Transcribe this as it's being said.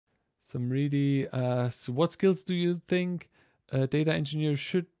Some really, so what skills do you think a data engineer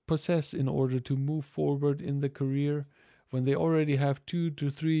should possess in order to move forward in the career when they already have 2 to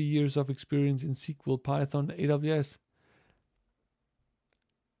 3 years of experience in SQL, Python, AWS?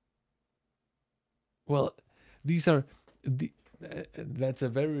 Well, these are that's a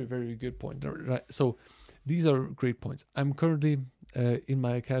very, very good point. Right? So these are great points. I'm currently in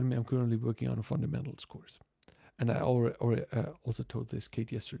my academy. I'm currently working on a fundamentals course, and I also told this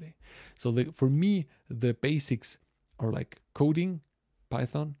Kate yesterday. So for me, the basics are like coding,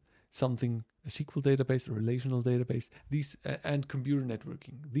 Python, something, a SQL database, a relational database. These and computer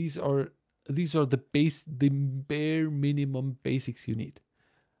networking. These are the bare minimum basics you need.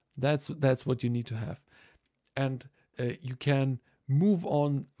 That's what you need to have, and you can move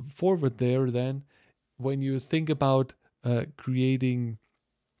on forward there then when you think about creating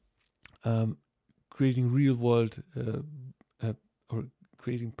real world or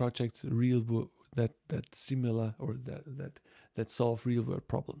creating projects that similar or that solve real world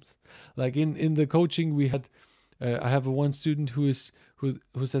problems. Like in the coaching we had, I have one student who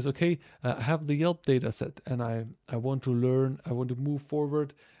says, okay, I have the Yelp data set and I want to learn, I want to move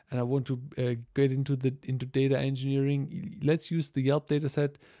forward, and I want to get into data engineering. Let's use the Yelp data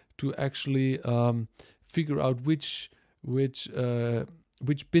set to actually figure out which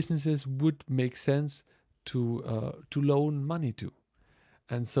businesses would make sense to loan money to.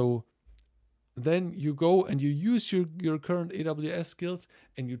 And so then you go and you use your current AWS skills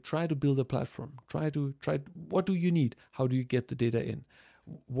and you try to build a platform. Try what do you need? How do you get the data in?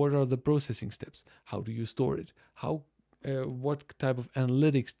 What are the processing steps? How do you store it? What type of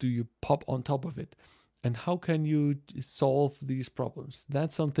analytics do you pop on top of it? And how can you solve these problems?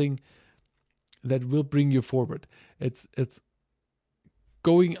 That's something that will bring you forward. It's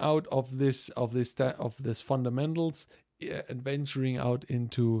going out of this fundamentals and venturing out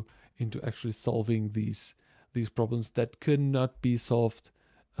into actually solving these problems that cannot be solved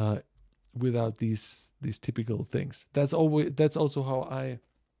without these typical things. That's also how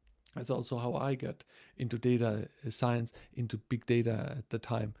I got into data science, into big data at the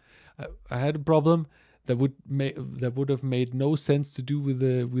time. I had a problem that would have made no sense to do with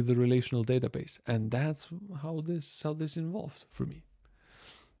the relational database, and that's how this evolved for me.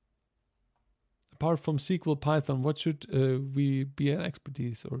 Apart from SQL, Python, what should we be an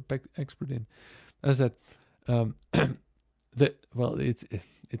expertise or expert in? As I said,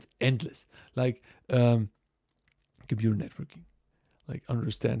 it's endless. Like computer networking, like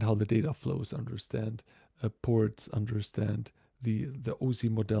understand how the data flows, understand ports, understand the OC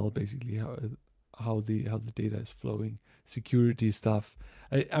model, basically how the data is flowing, security stuff.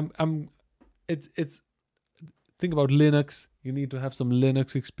 It's think about Linux. You need to have some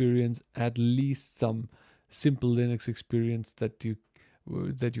Linux experience, at least some simple Linux experience that you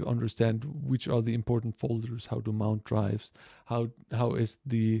understand which are the important folders, how to mount drives, how is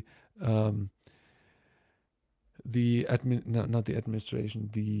the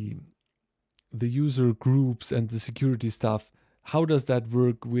user groups and the security stuff. How does that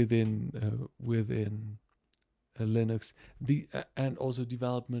work within Linux? And also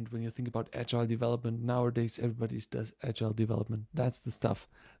development. When you think about agile development nowadays, everybody does agile development. That's the stuff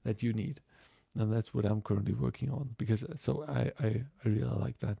that you need, and that's what I'm currently working on, because I really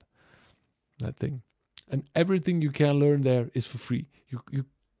like that thing. And everything you can learn there is for free.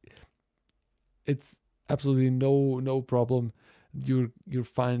 It's absolutely no problem. You'll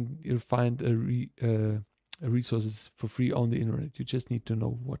find resources for free on the internet. You just need to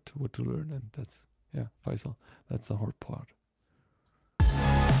know what to learn, and that's, yeah, Faisal, that's the hard part.